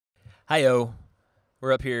Hi-yo.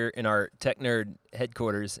 We're up here in our Tech Nerd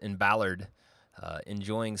headquarters in Ballard,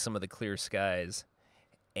 enjoying some of the clear skies.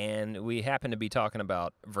 And we happen to be talking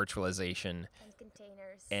about virtualization And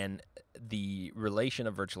containers. and the relation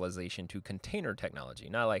of virtualization to container technology,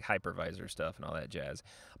 not like hypervisor stuff and all that jazz.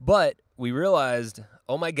 But we realized,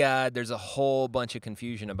 oh my God, there's a whole bunch of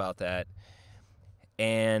confusion about that.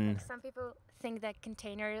 And Like some people think that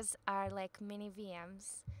containers are like mini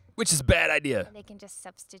VMs, which is a bad idea. and they can just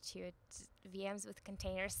substitute VMs with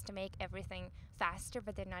containers to make everything faster,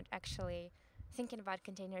 but they're not actually thinking about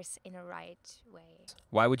containers in a right way.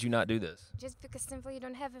 Why would you not do this? Just because simply you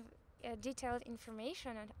don't have a detailed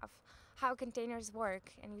information of how containers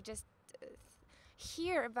work, and you just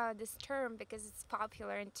hear about this term because it's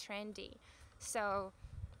popular and trendy. So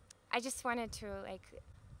I just wanted to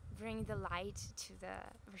bring the light to the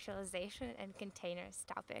virtualization and containers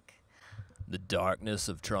topic. The darkness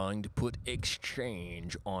of trying to put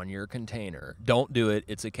exchange on your container. Don't do it.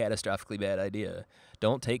 It's a catastrophically bad idea.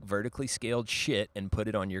 Don't take vertically scaled shit and put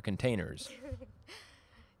it on your containers.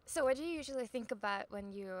 So what do you usually think about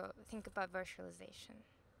when you think about virtualization?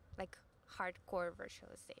 Like hardcore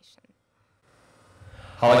virtualization?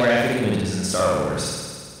 Holographic images in Star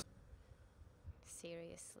Wars.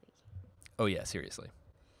 Seriously. Oh yeah, seriously.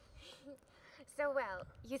 So well,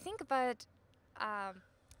 you think about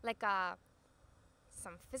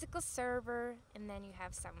some physical server, and then you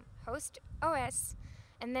have some host OS,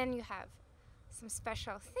 and then you have some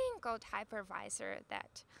special thing called hypervisor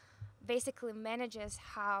that basically manages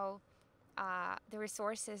how the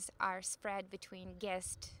resources are spread between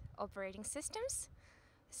guest operating systems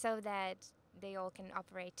so that they all can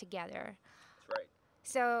operate together. That's right.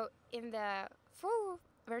 So in the full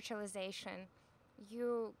virtualization,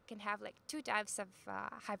 you can have like two types of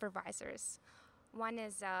hypervisors. One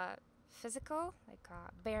is physical, like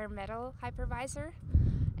a bare metal hypervisor,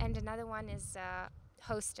 and another one is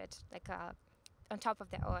hosted, like on top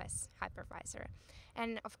of the OS hypervisor.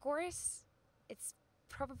 And of course, it's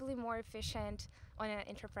probably more efficient on an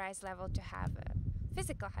enterprise level to have a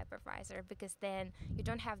physical hypervisor, because then you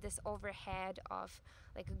don't have this overhead of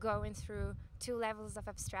like going through two levels of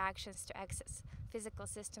abstractions to access physical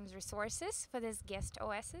systems resources for these guest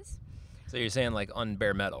OSs. So you're saying like on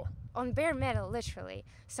bare metal? On bare metal, literally.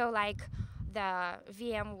 So like the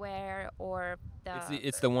VMware or the...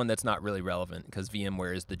 It's the one that's not really relevant because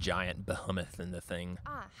VMware is the giant behemoth in the thing.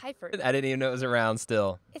 Hyper. I didn't even know it was around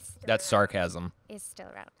still. It's still That's around. sarcasm. Is still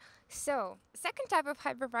around. So, second type of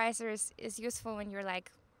hypervisors is useful when you're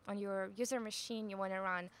like on your user machine, you want to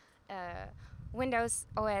run Windows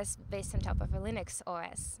OS based on top of a Linux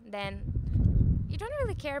OS. Then you don't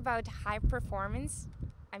really care about high performance.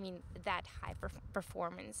 I mean, that high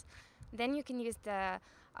performance. Then you can use the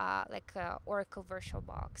Oracle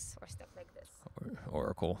VirtualBox or stuff like this.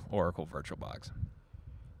 Oracle VirtualBox.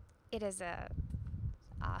 It is a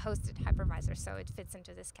hosted hypervisor, so it fits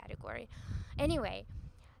into this category. Anyway,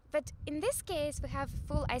 but in this case, we have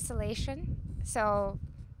full isolation. So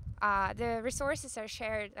the resources are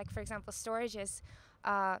shared, like for example, storages.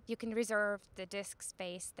 You can reserve the disk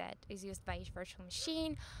space that is used by each virtual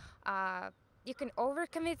machine. You can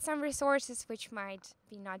overcommit some resources, which might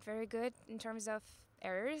be not very good in terms of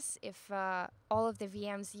errors if all of the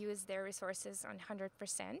VMs use their resources on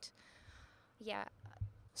 100%. Yeah.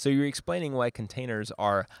 So you're explaining why containers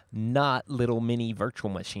are not little mini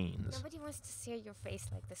virtual machines. Nobody wants to see your face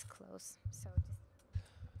like this close, so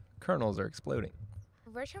Kernels are exploding.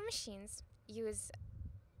 virtual machines use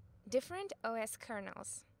different OS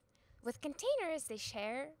kernels. With containers, they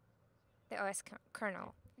share the OS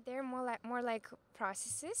kernel. They're more like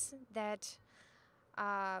processes that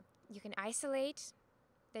you can isolate,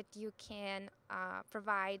 that you can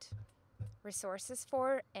provide resources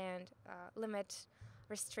for and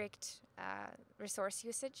restrict resource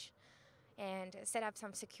usage, and set up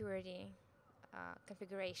some security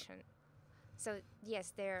configuration. So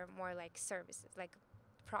yes, they're more like services, like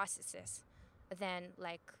processes, than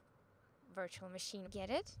like virtual machine. Get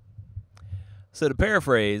it? So to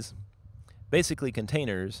paraphrase, basically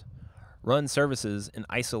containers run services in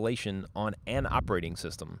isolation on an operating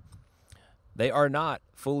system. They are not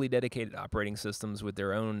fully dedicated operating systems with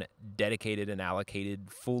their own dedicated and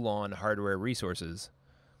allocated full-on hardware resources.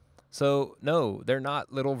 So no, they're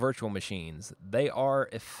not little virtual machines. They are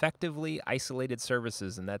effectively isolated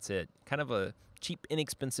services, and that's it. Kind of a cheap,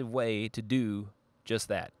 inexpensive way to do just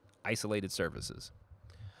that, isolated services.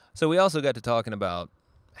 So we also got to talking about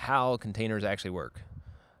how containers actually work.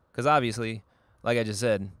 Because obviously, like I just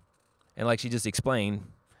said, and like she just explained,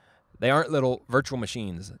 they aren't little virtual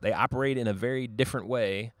machines. They operate in a very different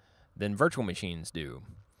way than virtual machines do.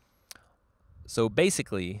 So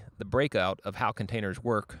basically, the breakout of how containers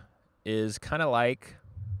work is kind of like.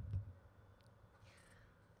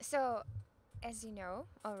 So, as you know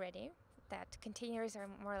already, that containers are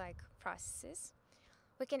more like processes.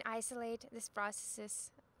 We can isolate these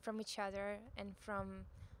processes from each other and from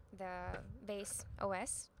the base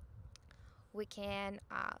OS. We can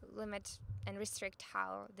limit and restrict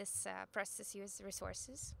how this process uses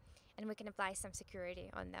resources, and we can apply some security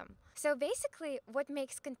on them. So basically, what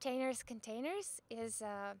makes containers containers is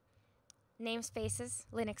namespaces,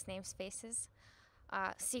 Linux namespaces,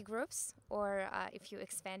 cgroups, or if you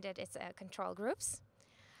expand it, it's control groups.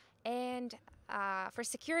 And for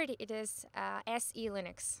security, it is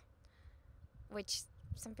SELinux, which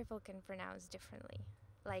some people can pronounce differently,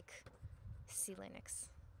 like SELinux.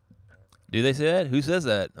 Do they say that? Who says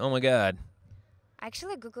that? Oh my God. I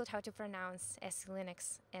actually googled how to pronounce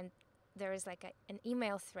SELinux, and there is like an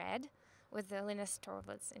email thread with the Linus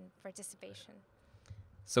Torvalds in participation.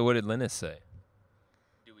 So what did Linus say?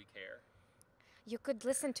 Do we care? You could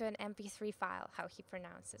listen to an MP3 file how he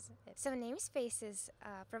pronounces it. So namespaces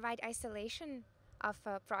provide isolation of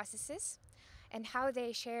processes and how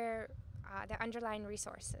they share the underlying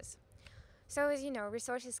resources. So as you know,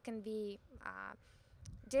 resources can be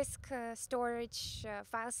disk storage,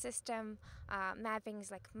 file system, mappings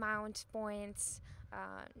like mount points,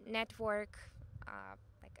 network,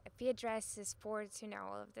 like IP addresses, ports,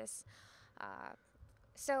 all of this.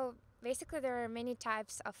 So basically there are many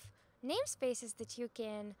types of namespaces that you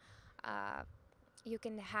can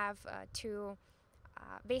have to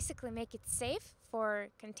basically make it safe for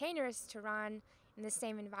containers to run in the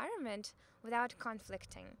same environment without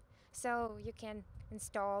conflicting. So you can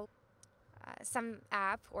install some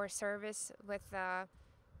app or service with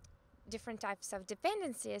different types of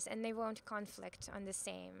dependencies, and they won't conflict on the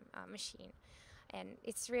same machine. And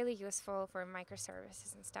it's really useful for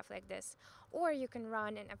microservices and stuff like this. Or you can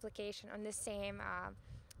run an application on the same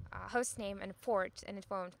host name and port, and it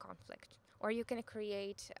won't conflict. Or you can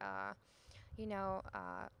create,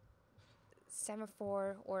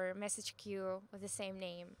 semaphore or message queue with the same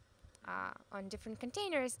name on different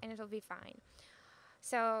containers, and it'll be fine.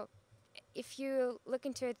 So if you look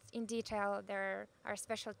into it in detail, there are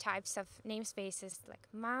special types of namespaces like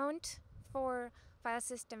mount for file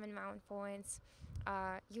system and mount points,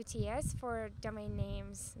 UTS for domain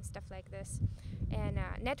names and stuff like this, and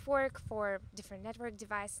network for different network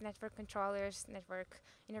devices, network controllers, network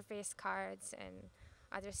interface cards, and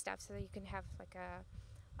other stuff, so that you can have like a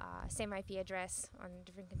same IP address on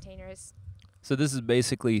different containers. So this is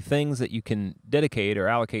basically things that you can dedicate or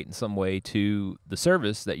allocate in some way to the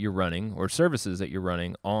service that you're running or services that you're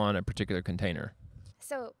running on a particular container.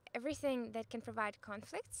 So everything that can provide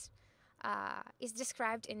conflicts is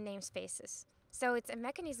described in namespaces. So it's a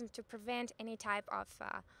mechanism to prevent any type of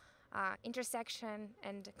intersection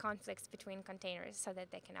and conflicts between containers, so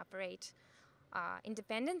that they can operate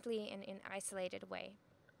independently and in an isolated way.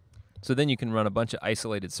 So then you can run a bunch of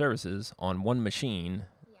isolated services on one machine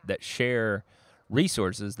that share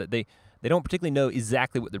resources that they don't particularly know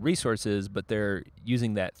exactly what the resource is, but they're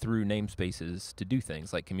using that through namespaces to do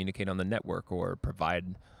things like communicate on the network or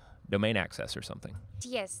provide domain access or something.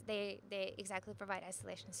 Yes, they exactly provide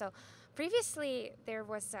isolation. So previously there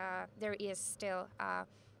is still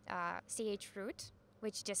chroot,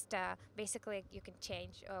 which just basically you can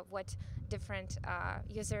change what different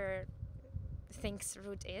user thinks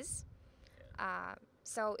root is.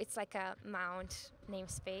 So it's like a mount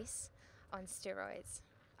namespace on steroids,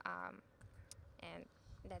 and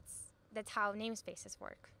that's how namespaces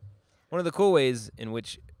work. One of the cool ways in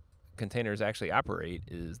which containers actually operate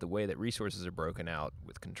is the way that resources are broken out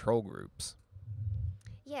with control groups.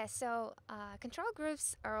 Yeah, so control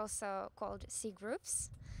groups are also called cgroups,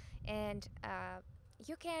 and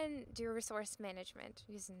you can do resource management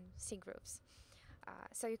using cgroups.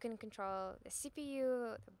 So you can control the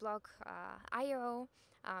CPU, the block I/O,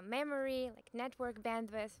 memory, like network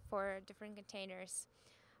bandwidth for different containers.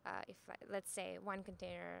 If let's say one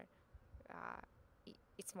container,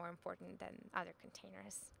 it's more important than other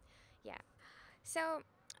containers. Yeah. So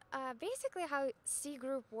basically, how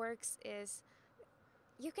cgroup works is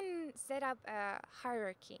you can set up a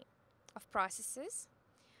hierarchy of processes,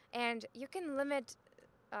 and you can limit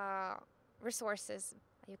resources.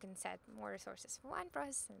 You can set more resources for one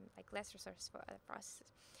process and like less resources for other processes.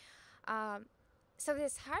 So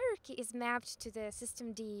this hierarchy is mapped to the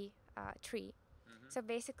systemd tree. Mm-hmm. So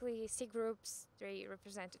basically, cgroups they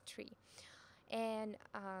represent a tree, and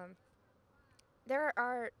there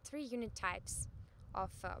are 3 unit types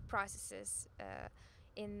of processes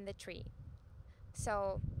in the tree.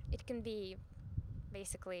 So it can be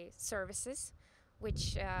basically services,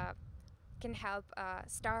 which can help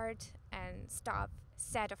start and stop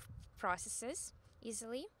set of processes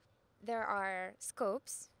easily. There are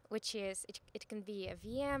scopes, which is it can be a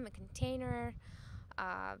VM, a container,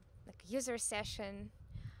 like a user session,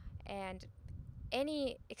 and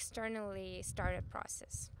any externally started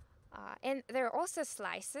process. And there are also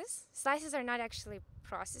slices. Slices are not actually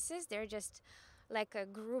processes, they're just like a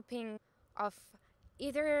grouping of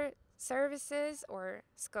either services or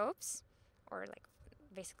scopes, or like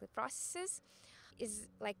basically processes, is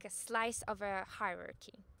like a slice of a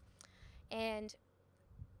hierarchy. And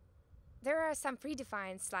there are some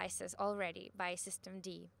predefined slices already by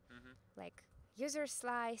systemd, like user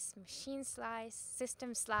slice, machine slice,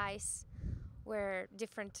 system slice, where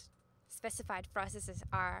different specified processes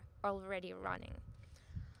are already running.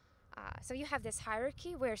 So you have this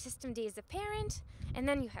hierarchy where systemd is the parent, and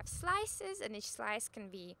then you have slices, and each slice can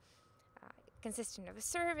be consistent of a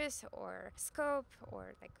service or scope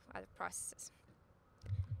or like other processes.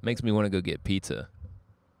 Makes me want to go get pizza.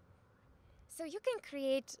 So you can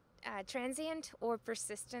create transient or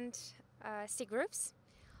persistent cgroups.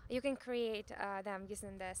 You can create them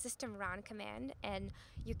using the system run command, and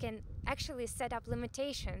you can actually set up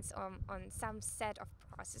limitations on some set of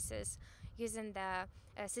processes using the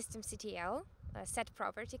systemctl set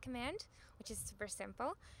property command, which is super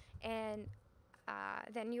simple. And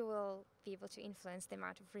then you will be able to influence the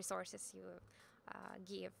amount of resources you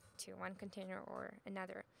give to one container or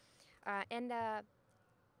another. And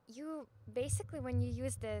you basically, when you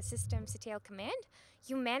use the systemctl command,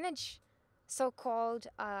 you manage so-called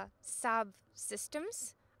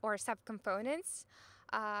subsystems or subcomponents.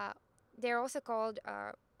 They're also called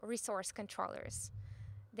resource controllers.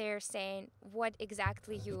 They're saying what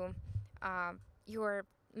exactly you're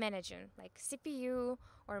managing, like CPU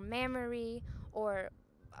or memory or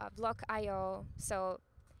block I/O. So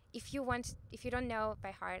if you don't know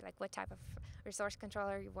by heart like what type of resource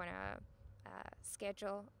controller you want to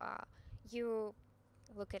schedule, you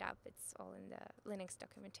look it up. It's all in the Linux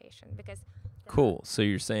documentation, because Cool. So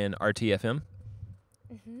you're saying RTFM?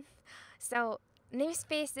 So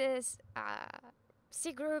namespaces,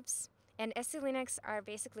 cgroups, and SELinux are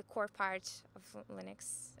basically core part of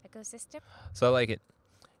Linux ecosystem. So I like it.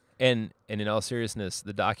 And in all seriousness,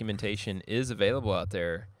 the documentation is available out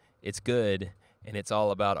there. It's good, and it's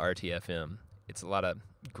all about RTFM. It's a lot of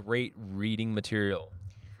great reading material.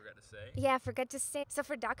 Forgot to say? Yeah, I forgot to say. So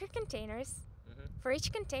for Docker containers, for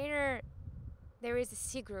each container, there is a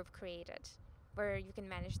cgroup created where you can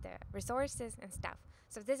manage the resources and stuff.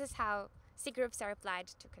 So this is how cgroups are applied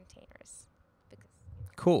to containers.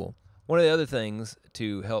 Cool. One of the other things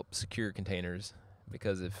to help secure containers,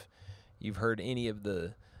 because if you've heard any of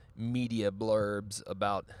the media blurbs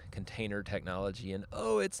about container technology and,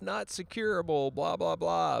 oh, it's not securable, blah, blah,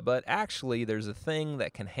 blah, but actually there's a thing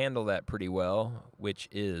that can handle that pretty well, which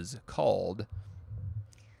is called...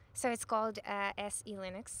 So it's called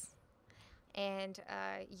SELinux, and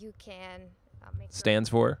you can make stands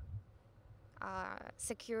for?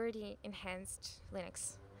 Security Enhanced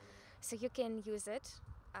Linux. So you can use it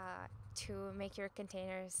to make your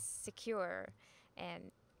containers secure,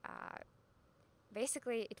 and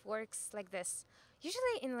basically it works like this.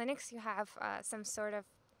 Usually in Linux you have some sort of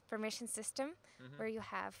permission system where you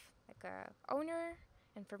have like a owner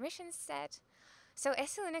and permissions set. So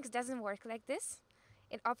SELinux doesn't work like this.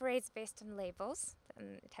 It operates based on labels,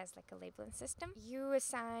 and it has like a labeling system. You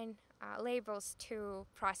assign labels to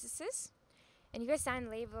processes, and you assign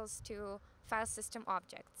labels to file system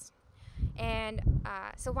objects. And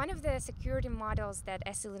so one of the security models that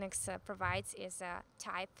SELinux provides is a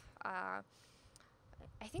type,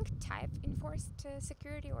 I think type enforced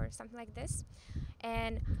security or something like this.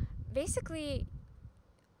 And basically,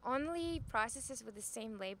 only processes with the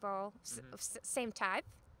same label, same type,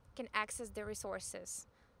 can access the resources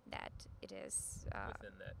that it is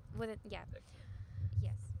within that.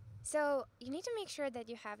 Yes. So you need to make sure that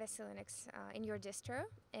you have SELinux in your distro,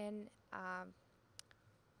 and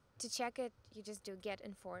to check it, you just do get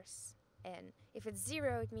enforce, and if it's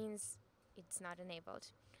 0, it means it's not enabled.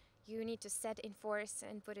 You need to set enforce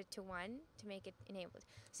and put it to 1 to make it enabled.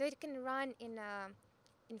 So it can run in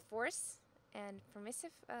enforce and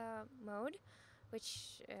permissive mode,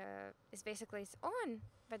 which is basically it's on,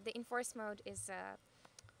 but the enforce mode is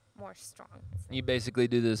more strong. You basically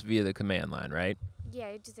do this via the command line, right?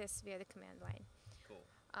 Yeah, you do this via the command line. Cool.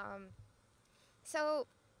 So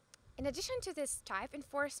in addition to this type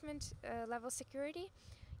enforcement level security,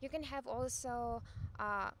 you can have also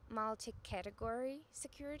multi-category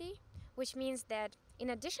security, which means that in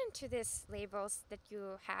addition to these labels that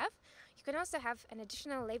you have, you can also have an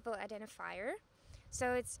additional label identifier.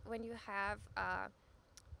 So it's when you have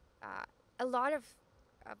a lot of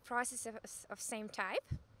processes of same type,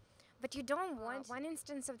 but you don't want one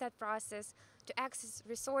instance of that process to access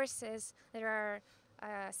resources that are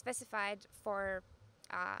specified for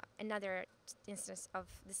another instance of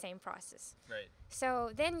the same process. Right.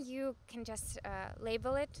 So then you can just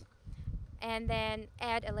label it and then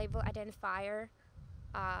add a label identifier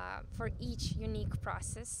for each unique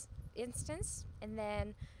process instance, and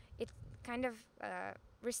then it kind of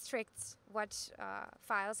restricts what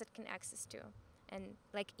files it can access to, and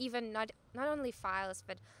like even not only files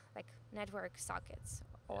but like network sockets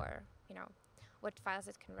or what files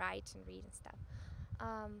it can write and read and stuff.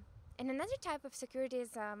 And another type of security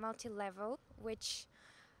is multi-level, which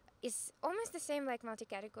is almost the same like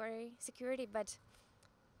multi-category security, but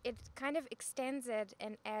it kind of extends it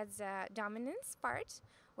and adds a dominance part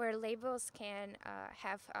where labels can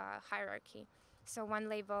have a hierarchy. So one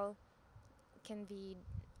label can be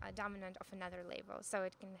dominant of another label, so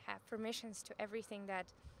it can have permissions to everything that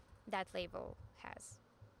that label has.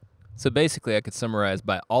 So basically, I could summarize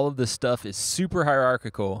by all of this stuff is super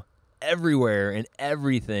hierarchical everywhere and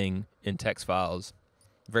everything in text files.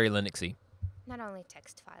 Very Linuxy. Not only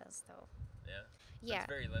text files, though. Yeah. Yeah. It's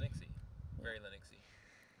very Linuxy. Very Linuxy.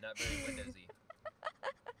 Not very Windowsy.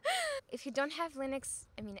 If you don't have Linux,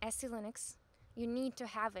 SELinux, you need to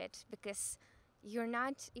have it because you're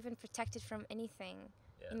not even protected from anything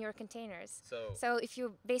in your containers. So if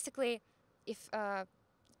you basically, if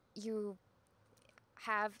you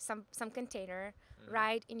have some container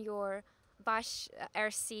right in your bash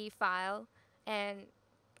rc file and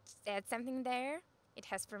add something there, it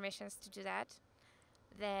has permissions to do that.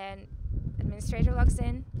 Then administrator logs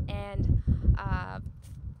in and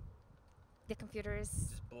the computer is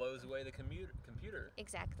just blows away the computer.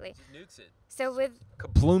 Exactly. Just nukes it. So with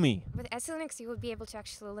Kaploomy. With SELinux, you would be able to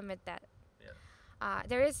actually limit that. Yeah.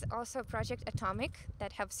 There is also Project Atomic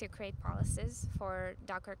that helps you create policies for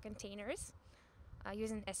Docker containers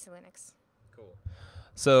using SELinux. Cool.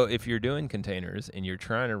 So if you're doing containers and you're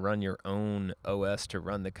trying to run your own OS to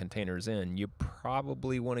run the containers in, you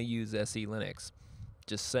probably want to use SELinux.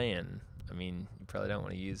 Just saying. You probably don't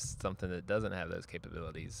want to use something that doesn't have those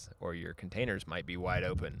capabilities, or your containers might be wide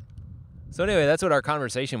open. So anyway, that's what our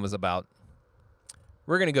conversation was about.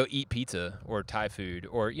 We're going to go eat pizza or Thai food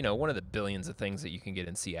or, one of the billions of things that you can get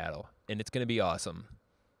in Seattle, and it's going to be awesome.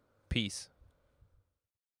 Peace.